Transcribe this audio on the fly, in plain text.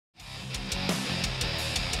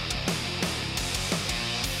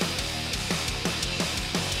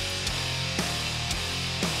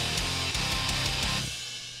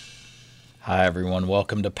Hi, everyone.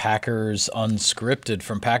 Welcome to Packers Unscripted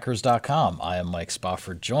from Packers.com. I am Mike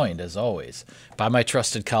Spofford, joined, as always, by my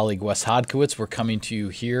trusted colleague, Wes Hodkiewicz. We're coming to you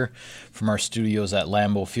here from our studios at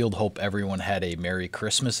Lambeau Field. Hope everyone had a Merry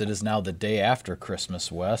Christmas. It is now the day after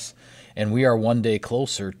Christmas, Wes, and we are one day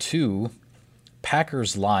closer to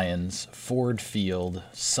Packers-Lions, Ford Field,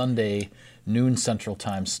 Sunday, noon Central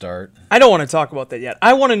Time start. I don't want to talk about that yet.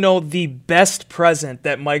 I want to know the best present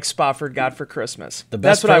that Mike Spofford got for Christmas.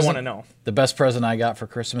 That's what I want to know. The best present I got for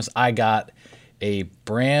Christmas, I got a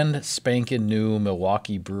brand spanking new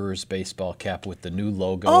Milwaukee Brewers baseball cap with the new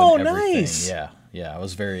logo and everything. Nice. Yeah, I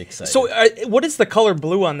was very excited. So what is the color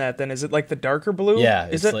blue on that then? Is it like the darker blue? Yeah,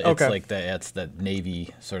 is it? It's like that. It's that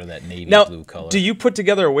navy, sort of that navy Now, blue color. do you put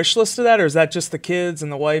together a wish list of that, or is that just the kids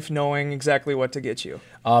and the wife knowing exactly what to get you?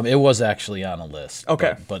 It was actually on a list.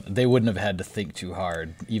 Okay. But they wouldn't have had to think too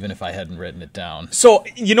hard, even if I hadn't written it down. So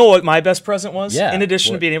you know what my best present was? Yeah. In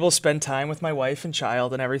addition to being able to spend time with my wife and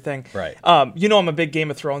child and everything. Right. You know I'm a big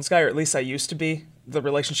Game of Thrones guy, or at least I used to be. The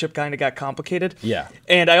relationship kind of got complicated. Yeah.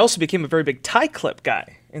 And I also became a very big tie clip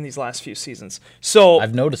guy in these last few seasons. So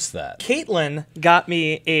I've noticed that. Caitlin got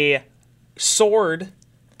me a sword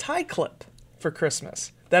tie clip for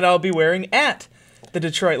Christmas that I'll be wearing at the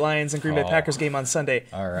Detroit Lions and Green Bay Packers game on Sunday.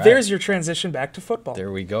 All right. There's your transition back to football.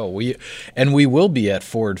 There we go. We will be at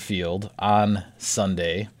Ford Field on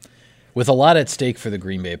Sunday with a lot at stake for the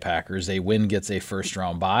Green Bay Packers. A win gets a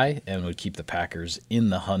first-round bye and would keep the Packers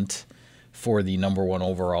in the hunt for the number one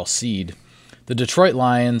overall seed. The Detroit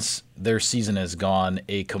Lions, their season has gone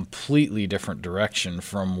a completely different direction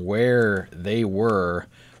from where they were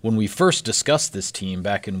when we first discussed this team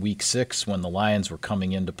back in Week 6 when the Lions were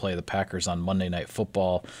coming in to play the Packers on Monday Night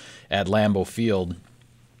Football at Lambeau Field.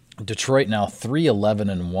 Detroit now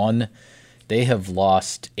 3-11-1. They have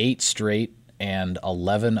lost 8 straight and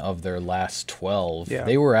 11 of their last 12. Yeah.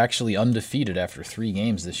 They were actually undefeated after 3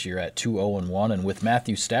 games this year at 2-0-1, and with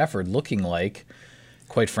Matthew Stafford looking like,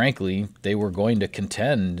 quite frankly, they were going to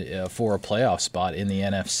contend for a playoff spot in the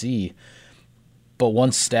NFC. But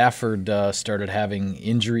once Stafford started having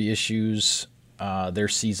injury issues, their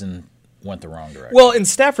season went the wrong direction. Well, and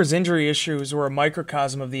Stafford's injury issues were a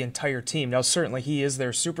microcosm of the entire team. Now, certainly he is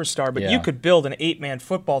their superstar, but you could build an 8-man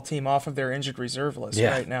football team off of their injured reserve list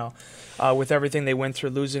right now. With everything they went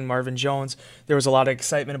through, losing Marvin Jones, there was a lot of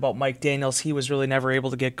excitement about Mike Daniels. He was really never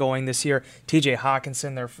able to get going this year. TJ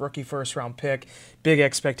Hawkinson, their rookie first-round pick, big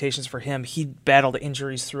expectations for him. He battled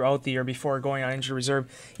injuries throughout the year before going on injury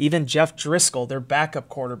reserve. Even Jeff Driscoll, their backup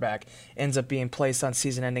quarterback, ends up being placed on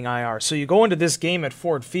season-ending IR. So you go into this game at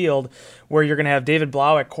Ford Field where you're going to have David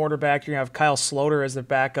Blau at quarterback, you're going to have Kyle Sloter as their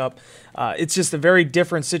backup. It's just a very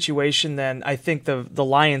different situation than I think the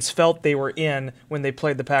Lions felt they were in when they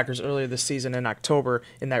played the Packers earlier this season in October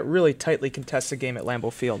in that really tightly contested game at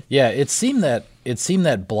Lambeau Field. Yeah, it seemed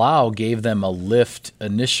that Blau gave them a lift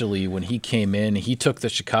initially when he came in. He took the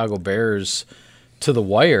Chicago Bears to the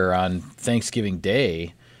wire on Thanksgiving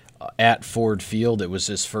Day at Ford Field. It was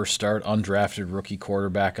his first start, undrafted rookie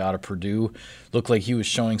quarterback out of Purdue. Looked like he was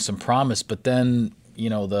showing some promise, but then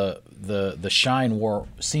the shine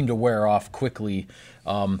seemed to wear off quickly.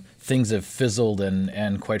 Things have fizzled,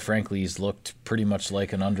 and quite frankly, he's looked pretty much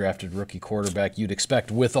like an undrafted rookie quarterback you'd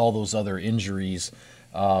expect with all those other injuries.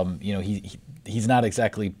 He's not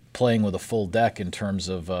exactly playing with a full deck in terms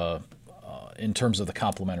of the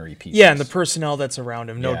complementary pieces. Yeah, and the personnel that's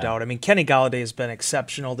around him, no doubt. I mean, Kenny Golladay has been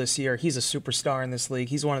exceptional this year. He's a superstar in this league.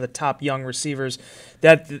 He's one of the top young receivers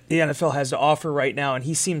that the NFL has to offer right now, and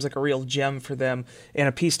he seems like a real gem for them and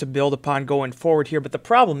a piece to build upon going forward here. But the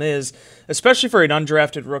problem is, especially for an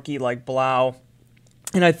undrafted rookie like Blau,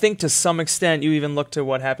 and I think to some extent you even look to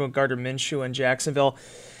what happened with Gardner Minshew in Jacksonville,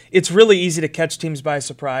 it's really easy to catch teams by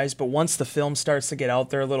surprise, but once the film starts to get out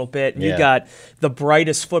there a little bit, and you got the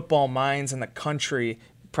brightest football minds in the country,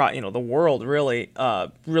 the world really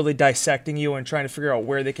dissecting you and trying to figure out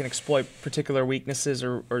where they can exploit particular weaknesses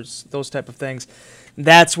or those type of things,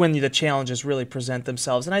 that's when the challenges really present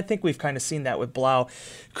themselves. And I think we've kind of seen that with Blau.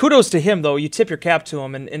 Kudos to him, though. You tip your cap to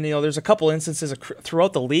him. And there's a couple instances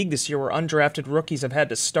throughout the league this year where undrafted rookies have had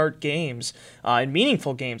to start games, and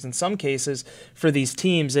meaningful games in some cases, for these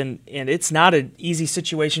teams. And it's not an easy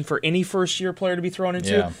situation for any first-year player to be thrown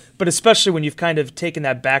into, but especially when you've kind of taken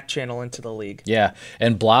that back channel into the league. Yeah,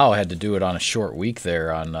 and Blau had to do it on a short week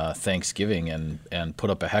there on Thanksgiving and put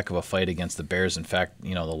up a heck of a fight against the Bears. In fact,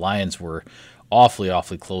 the Lions were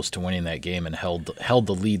awfully close to winning that game and held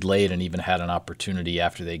the lead late and even had an opportunity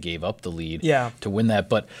after they gave up the lead to win that.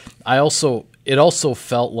 But it also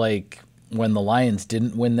felt like when the Lions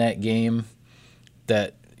didn't win that game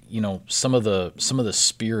that some of the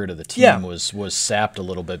spirit of the team was sapped a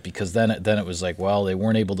little bit, because then it was like, well, they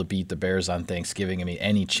weren't able to beat the Bears on Thanksgiving. I mean,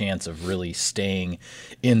 any chance of really staying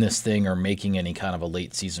in this thing or making any kind of a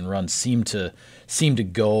late season run seemed to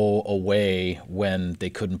go away when they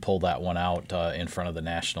couldn't pull that one out in front of the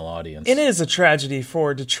national audience. It is a tragedy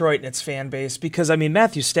for Detroit and its fan base, because, I mean,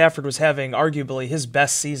 Matthew Stafford was having arguably his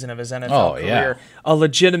best season of his NFL career. A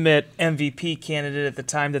legitimate MVP candidate at the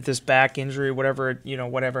time that this back injury,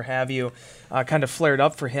 whatever have you, kind of flared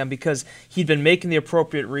up for him, because he'd been making the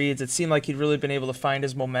appropriate reads. It seemed like he'd really been able to find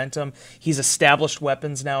his momentum. He's established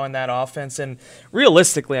weapons now in that offense. And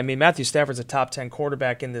realistically, I mean, Matthew Stafford's a top 10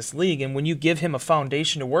 quarterback in this league. And when you give him a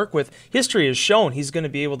foundation to work with, history has shown he's going to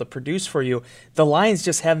be able to produce for you. The Lions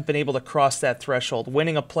just haven't been able to cross that threshold,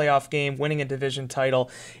 winning a playoff game, winning a division title.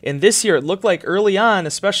 And this year, it looked like early on,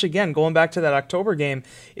 especially again, going back to that October game,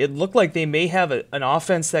 it looked like they may have an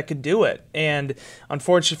offense that could do it. And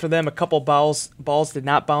unfortunately for them, a couple balls did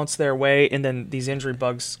not bounce their way, and then these injury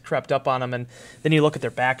bugs crept up on them. And then you look at their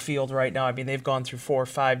backfield right now. I mean, they've gone through 4 or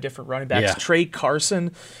 5 different running backs. Yeah. Trey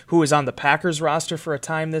Carson, who was on the Packers roster for a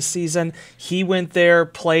time this season, he went there,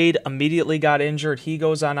 played, immediately got injured. He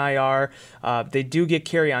goes on IR. They do get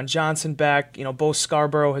Kerryon Johnson back. Bo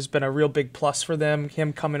Scarborough has been a real big plus for them.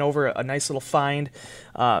 Him coming over, a nice little find.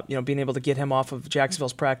 Being able to get him off of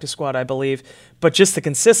Jacksonville's practice squad, I believe. But just the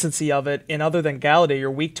consistency of it, and other than Galladay, your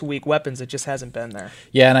week-to-week weapons, it just hasn't been there.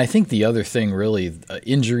 Yeah, and I think the other thing, really,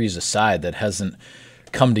 injuries aside, that hasn't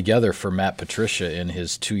come together for Matt Patricia in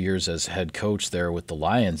his 2 years as head coach there with the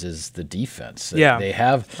Lions is the defense. Yeah, they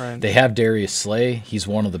have Darius Slay. He's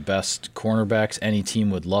one of the best cornerbacks. Any team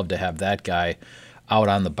would love to have that guy out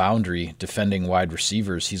on the boundary defending wide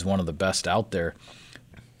receivers. He's one of the best out there.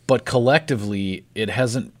 But collectively, it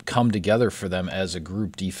hasn't come together for them as a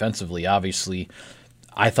group defensively. Obviously,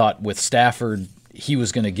 I thought with Stafford, he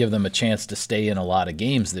was going to give them a chance to stay in a lot of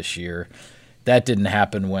games this year. That didn't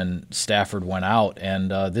happen when Stafford went out,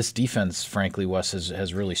 and this defense, frankly, Wes,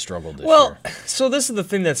 has really struggled this year. Well, so this is the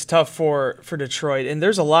thing that's tough for Detroit, and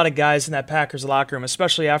there's a lot of guys in that Packers locker room,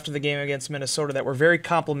 especially after the game against Minnesota, that were very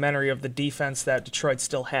complimentary of the defense that Detroit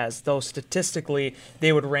still has, though statistically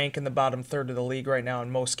they would rank in the bottom third of the league right now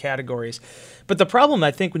in most categories. But the problem,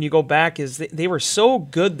 I think, when you go back is they were so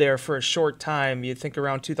good there for a short time. You think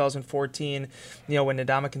around 2014, when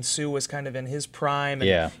Ndamukong Suh was kind of in his prime,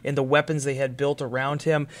 and the weapons they had built around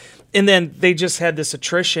him. And then they just had this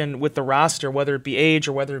attrition with the roster, whether it be age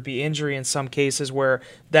or whether it be injury in some cases, where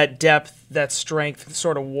that depth, that strength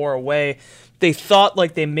sort of wore away. They thought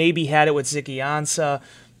like they maybe had it with Ziggy Ansah.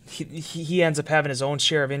 He ends up having his own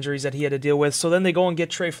share of injuries that he had to deal with. So then they go and get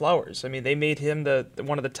Trey Flowers. I mean, they made him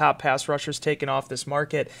one of the top pass rushers taken off this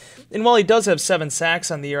market. And while he does have 7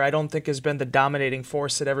 sacks on the year, I don't think has been the dominating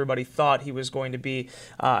force that everybody thought he was going to be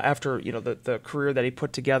after the career that he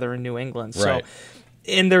put together in New England. Right.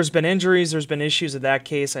 So, and there's been injuries, there's been issues in that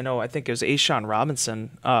case. I think it was Ashawn Robinson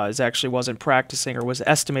wasn't practicing, or was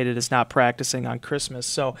estimated as not practicing on Christmas.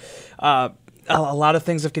 So a lot of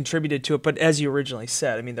things have contributed to it, but as you originally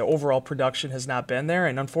said, I mean, the overall production has not been there,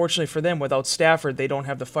 and unfortunately for them, without Stafford, they don't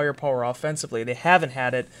have the firepower offensively. They haven't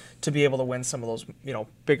had it to be able to win some of those,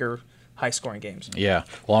 bigger, high-scoring games. Yeah.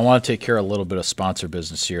 Well, I want to take care of a little bit of sponsor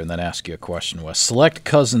business here and then ask you a question, Wes. Select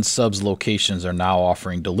Cousins Subs locations are now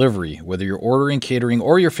offering delivery. Whether you're ordering catering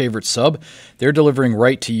or your favorite sub, they're delivering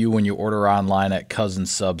right to you when you order online at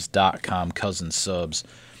cousinsubs.com. Cousins Subs,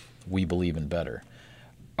 we believe in better.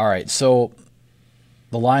 All right, so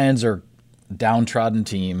the Lions are a downtrodden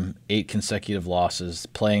team, 8 consecutive losses,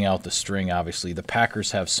 playing out the string, obviously. The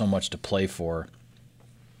Packers have so much to play for.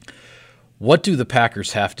 What do the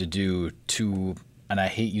Packers have to do to, and I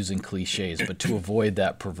hate using cliches, but to avoid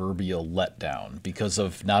that proverbial letdown because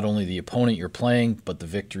of not only the opponent you're playing, but the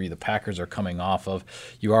victory the Packers are coming off of?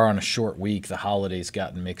 You are on a short week. The holidays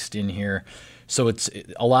gotten mixed in here. So it's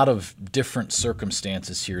a lot of different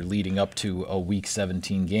circumstances here leading up to a Week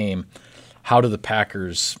 17 game. How do the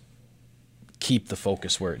Packers keep the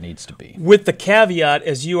focus where it needs to be? With the caveat,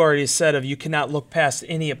 as you already said, of you cannot look past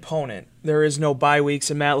any opponent. There is no bye weeks,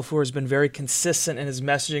 and Matt LaFleur has been very consistent in his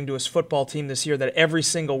messaging to his football team this year that every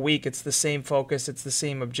single week it's the same focus, it's the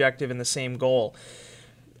same objective, and the same goal.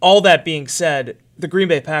 All that being said, the Green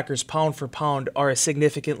Bay Packers, pound for pound, are a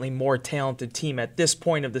significantly more talented team at this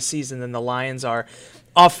point of the season than the Lions are.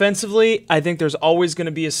 Offensively, I think there's always going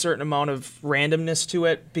to be a certain amount of randomness to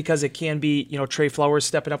it because it can be, Trey Flowers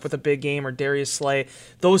stepping up with a big game or Darius Slay.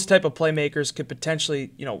 Those type of playmakers could potentially,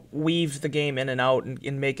 weave the game in and out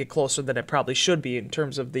and make it closer than it probably should be in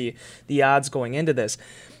terms of the odds going into this.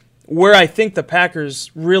 Where I think the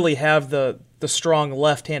Packers really have the strong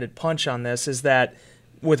left-handed punch on this is that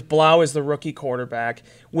with Blau as the rookie quarterback,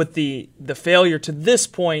 with the failure to this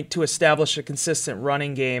point to establish a consistent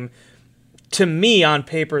running game. To me, on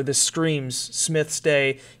paper, this screams Smith's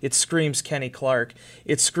day. It screams Kenny Clark.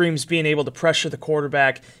 It screams being able to pressure the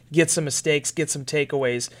quarterback, get some mistakes, get some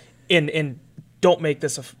takeaways, and don't make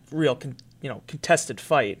this a real contested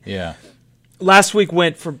fight. Yeah. Last week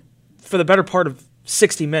went for the better part of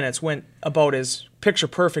 60 minutes, went about as picture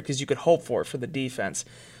perfect as you could hope for the defense.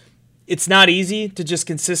 It's not easy to just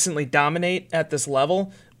consistently dominate at this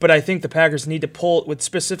level, but I think the Packers need to pull, with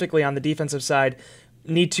specifically on the defensive side,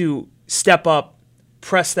 need to step up,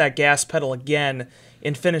 press that gas pedal again,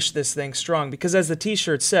 and finish this thing strong. Because as the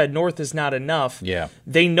T-shirt said, North is not enough. Yeah.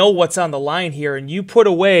 They know what's on the line here, and you put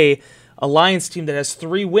away a Lions team that has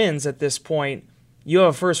 3 wins at this point, you have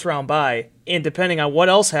a first-round bye. And depending on what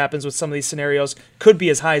else happens with some of these scenarios, could be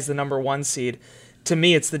as high as the number 1 seed. To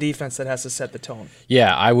me, it's the defense that has to set the tone.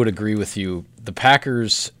 Yeah, I would agree with you. The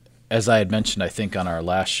Packers, as I had mentioned, I think, on our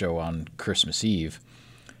last show on Christmas Eve,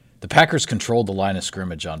 the Packers controlled the line of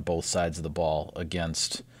scrimmage on both sides of the ball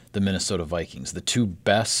against the Minnesota Vikings, the 2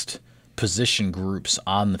 best position groups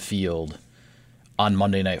on the field on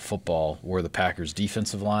Monday Night Football were the Packers'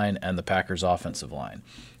 defensive line and the Packers' offensive line.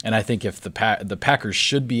 And I think if the Packers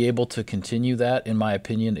should be able to continue that, in my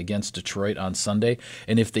opinion, against Detroit on Sunday.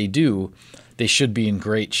 And if they do, they should be in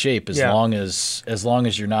great shape as long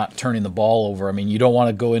as you're not turning the ball over. I mean, you don't want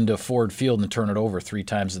to go into Ford Field and turn it over 3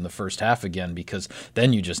 times in the first half again, because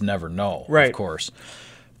then you just never know, of course.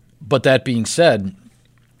 But that being said,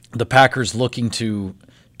 the Packers looking to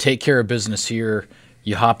take care of business here.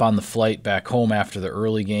 You hop on the flight back home after the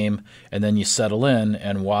early game, and then you settle in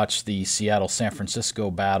and watch the Seattle-San Francisco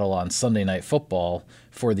battle on Sunday Night Football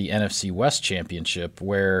for the NFC West Championship,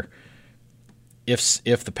 where if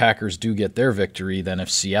the Packers do get their victory, then if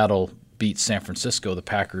Seattle beats San Francisco, the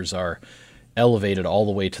Packers are elevated all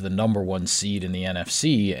the way to the number 1 seed in the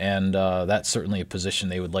NFC, and that's certainly a position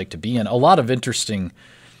they would like to be in. A lot of interesting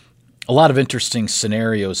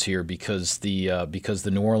scenarios here because the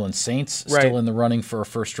New Orleans Saints still in the running for a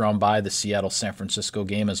first round bye. The Seattle-San Francisco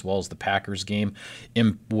game, as well as the Packers game,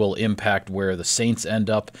 will impact where the Saints end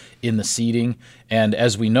up in the seeding. And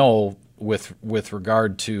as we know, with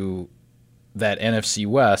regard to that NFC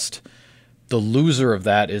West, the loser of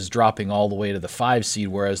that is dropping all the way to the 5 seed,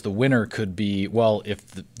 whereas the winner could be, well, if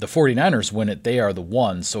the 49ers win it, they are the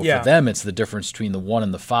 1. So for them, it's the difference between the 1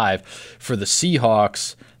 and the 5. For the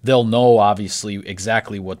Seahawks, they'll know, obviously,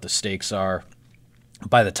 exactly what the stakes are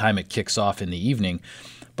by the time it kicks off in the evening.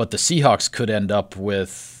 But the Seahawks could end up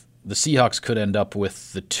with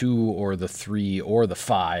the 2 or the 3 or the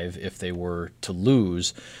 5 if they were to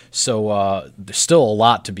lose. So there's still a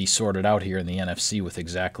lot to be sorted out here in the NFC with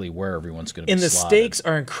exactly where everyone's going to be slotted. And the stakes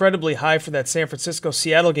are incredibly high for that San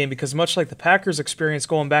Francisco-Seattle game, because much like the Packers experience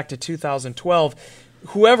going back to 2012,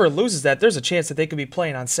 whoever loses that, there's a chance that they could be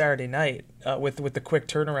playing on Saturday night with the quick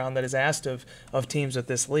turnaround that is asked of teams with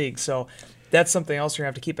this league. So that's something else you're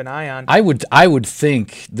going to have to keep an eye on. I would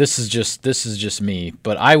think, this is just me,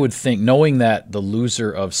 but I would think, knowing that the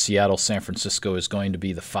loser of Seattle-San Francisco is going to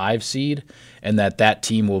be the 5 seed, and that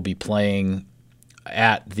team will be playing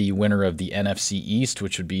at the winner of the NFC East,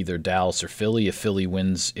 which would be either Dallas or Philly. If Philly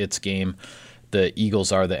wins its game, the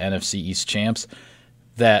Eagles are the NFC East champs.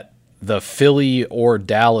 That the Philly or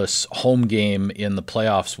Dallas home game in the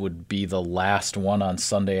playoffs would be the last one on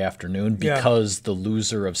Sunday afternoon, because the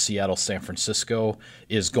loser of Seattle-San Francisco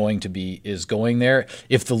is going there.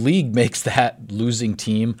 If the league makes that losing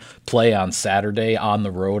team play on Saturday on the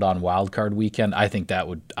road on Wild Card weekend, I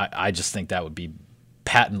just think that would be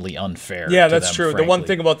patently unfair. Yeah, that's them, true. frankly. The one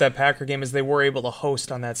thing about that Packer game is they were able to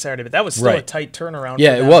host on that Saturday, but that was still a tight turnaround.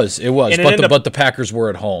 Yeah, for them. It was. But the Packers were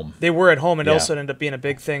at home. They were at home, and also it ended up being a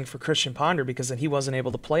big thing for Christian Ponder, because then he wasn't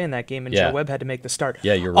able to play in that game, and Joe Webb had to make the start.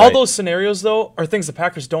 Yeah, you're right. All those scenarios, though, are things the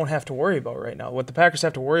Packers don't have to worry about right now. What the Packers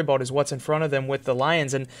have to worry about is what's in front of them with the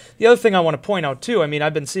Lions. And the other thing I want to point out, too, I mean,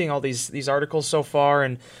 I've been seeing all these articles so far,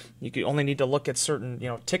 and you only need to look at certain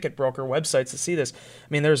ticket broker websites to see this. I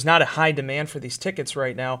mean, there's not a high demand for these tickets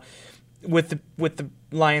right now, with the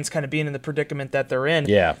Lions kind of being in the predicament that they're in.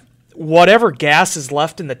 Yeah. Whatever gas is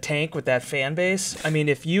left in the tank with that fan base, I mean,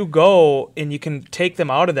 if you go and you can take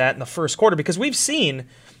them out of that in the first quarter, because we've seen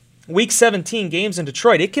Week 17 games in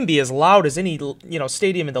Detroit, it can be as loud as any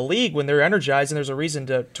stadium in the league when they're energized and there's a reason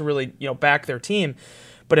to really back their team.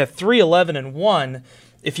 But at 3-11-1,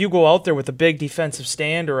 if you go out there with a big defensive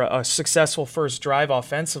stand or a successful first drive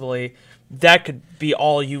offensively, that could be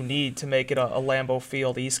all you need to make it a Lambeau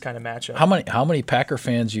Field East kind of matchup. How many Packer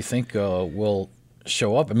fans you think will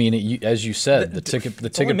show up. I mean, as you said, the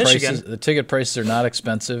ticket prices are not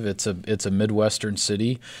expensive. It's a Midwestern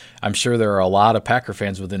city. I'm sure there are a lot of Packer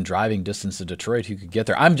fans within driving distance of Detroit who could get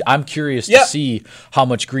there. I'm curious to see how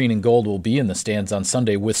much green and gold will be in the stands on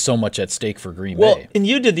Sunday with so much at stake for Green Bay. Well, and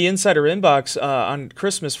you did the Insider Inbox on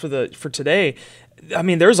Christmas for today. I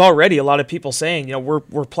mean, there's already a lot of people saying,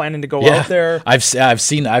 we're planning to go out there. I've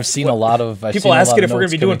seen a lot of people asking if we're going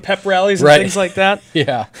to be doing pep rallies and things like that.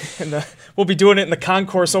 Yeah, and we'll be doing it in the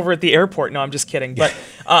concourse over at the airport. No, I'm just kidding. But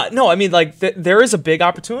no, I mean, like there is a big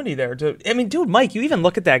opportunity there. Dude, Mike, you even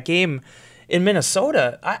look at that game in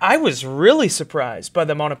Minnesota. I was really surprised by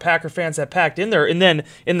the amount of Packer fans that packed in there. And then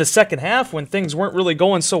in the second half, when things weren't really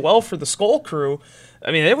going so well for the Skull Crew,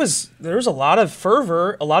 I mean, there was a lot of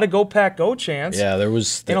fervor, a lot of go Pack go chants. Yeah, there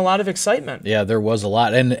was, and a lot of excitement. Yeah, there was a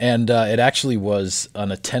lot, and it actually was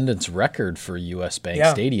an attendance record for US Bank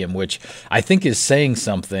Stadium, which I think is saying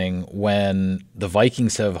something when the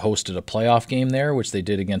Vikings have hosted a playoff game there, which they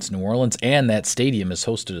did against New Orleans, and that stadium has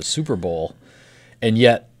hosted a Super Bowl, and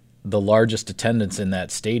yet the largest attendance in that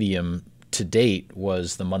stadium to date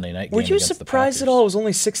was the Monday night game. Were you surprised at all? It was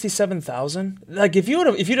only 67,000. Like if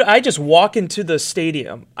I just walk into the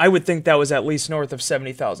stadium, I would think that was at least north of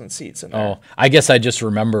 70,000 seats in there. Oh, I guess I just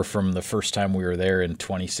remember from the first time we were there in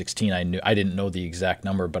 2016. I didn't know the exact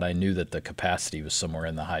number, but I knew that the capacity was somewhere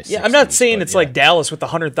in the high 60s. Yeah, I'm not saying it's like Dallas with the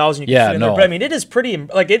 100,000 you can fit in there, but I mean it is pretty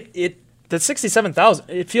like the 67,000,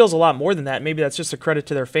 it feels a lot more than that. Maybe that's just a credit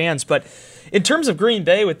to their fans. But in terms of Green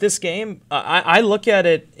Bay with this game, I look at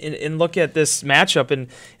it and look at this matchup, and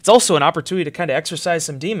it's also an opportunity to kind of exercise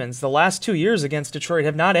some demons. The last 2 years against Detroit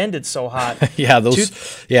have not ended so hot.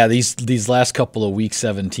 These last couple of Week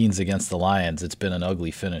 17s against the Lions, it's been an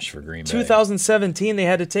ugly finish for Green Bay. 2017, they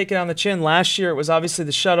had to take it on the chin. Last year, it was obviously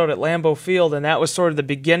the shutout at Lambeau Field, and that was sort of the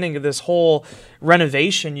beginning of this whole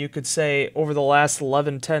renovation, you could say, over the last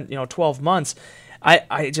 11, 10, 12 months.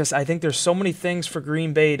 I think there's so many things for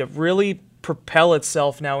Green Bay to really propel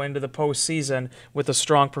itself now into the postseason with a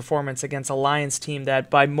strong performance against a Lions team that,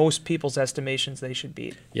 by most people's estimations, they should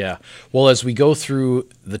beat. Yeah. Well, as we go through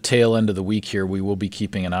the tail end of the week here, we will be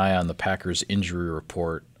keeping an eye on the Packers injury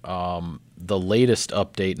report. The latest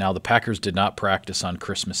update, now the Packers did not practice on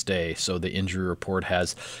Christmas Day, so the injury report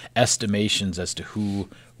has estimations as to who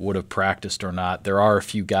would have practiced or not. There are a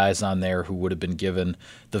few guys on there who would have been given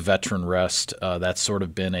the veteran rest. That's sort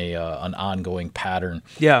of been an ongoing pattern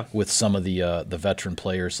with some of the veteran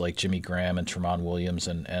players like Jimmy Graham and Tramon Williams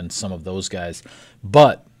and some of those guys.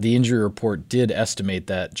 But the injury report did estimate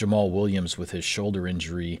that Jamal Williams, with his shoulder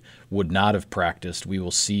injury, would not have practiced. We will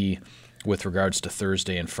see with regards to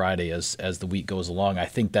Thursday and Friday as the week goes along. I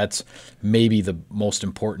think that's maybe the most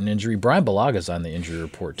important injury. Brian Balaga's on the injury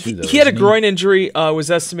report too, though. He had a groin injury,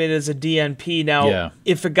 was estimated as a DNP. Now,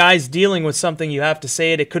 if a guy's dealing with something, you have to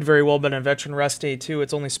say it. It could very well have been a veteran rest day too.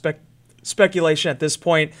 It's only speculation at this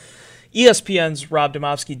point. ESPN's Rob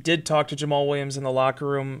Demovsky did talk to Jamal Williams in the locker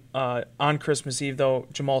room on Christmas Eve, though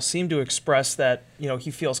Jamal seemed to express that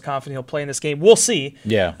he feels confident he'll play in this game. We'll see.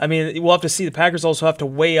 Yeah. I mean, we'll have to see. The Packers also have to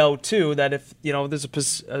weigh out, too, that if there's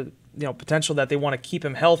a potential that they want to keep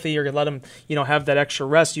him healthy or let him, have that extra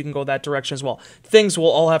rest, you can go that direction as well. Things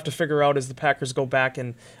we'll all have to figure out as the Packers go back,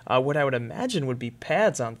 and what I would imagine would be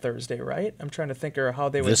pads on Thursday, right? I'm trying to think of how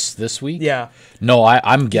they would. This week? Yeah. No,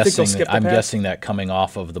 I'm guessing that coming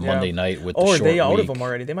off of the Monday night with the short week. Or are they out of them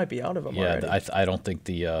already? They might be out of them already. I don't think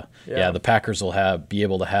the Packers will be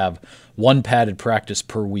able to have one padded practice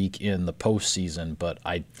per week in the postseason, but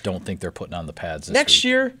I don't think they're putting on the pads this Next week.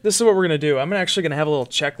 year, this is what we're going to do. I'm actually going to have a little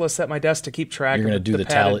checklist at my desk to keep track of the You're going to do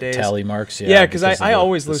the tally marks? Yeah, because I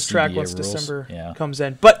always lose track once December comes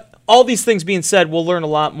in. But all these things being said, we'll learn a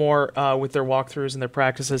lot more with their walkthroughs and their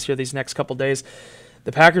practices here these next couple days.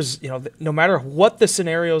 The Packers, no matter what the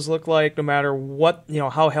scenarios look like, no matter what,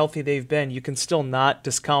 how healthy they've been, you can still not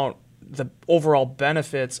discount the overall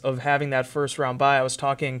benefits of having that first round bye. I was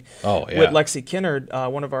talking with Lexi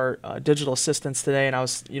Kinnard, one of our digital assistants today, and I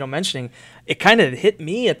was mentioning it kind of hit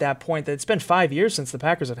me at that point that it's been 5 years since the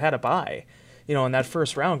Packers have had a bye. In that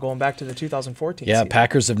first round, going back to the 2014 season.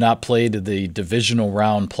 Packers have not played the divisional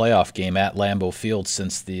round playoff game at Lambeau Field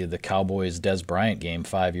since the Cowboys' Dez Bryant game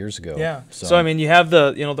 5 years ago. Yeah. So I mean, you have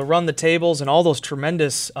the run the tables and all those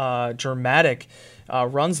tremendous dramatic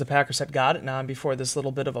runs the Packers had gotten on before this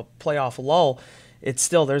little bit of a playoff lull. It's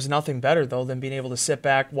still, there's nothing better though than being able to sit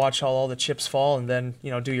back, watch how all the chips fall, and then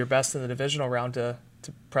do your best in the divisional round to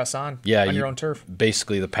to press on on your own turf.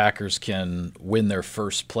 Basically, the Packers can win their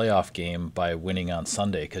first playoff game by winning on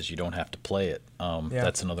Sunday because you don't have to play it.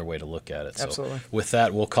 That's another way to look at it. Absolutely. So with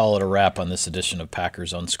that, we'll call it a wrap on this edition of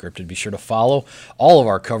Packers Unscripted. Be sure to follow all of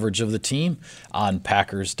our coverage of the team on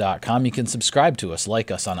Packers.com. You can subscribe to us, like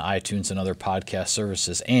us on iTunes and other podcast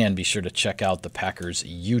services, and be sure to check out the Packers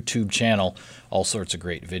YouTube channel. All sorts of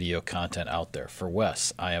great video content out there. For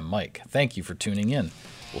Wes, I am Mike. Thank you for tuning in.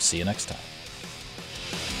 We'll see you next time.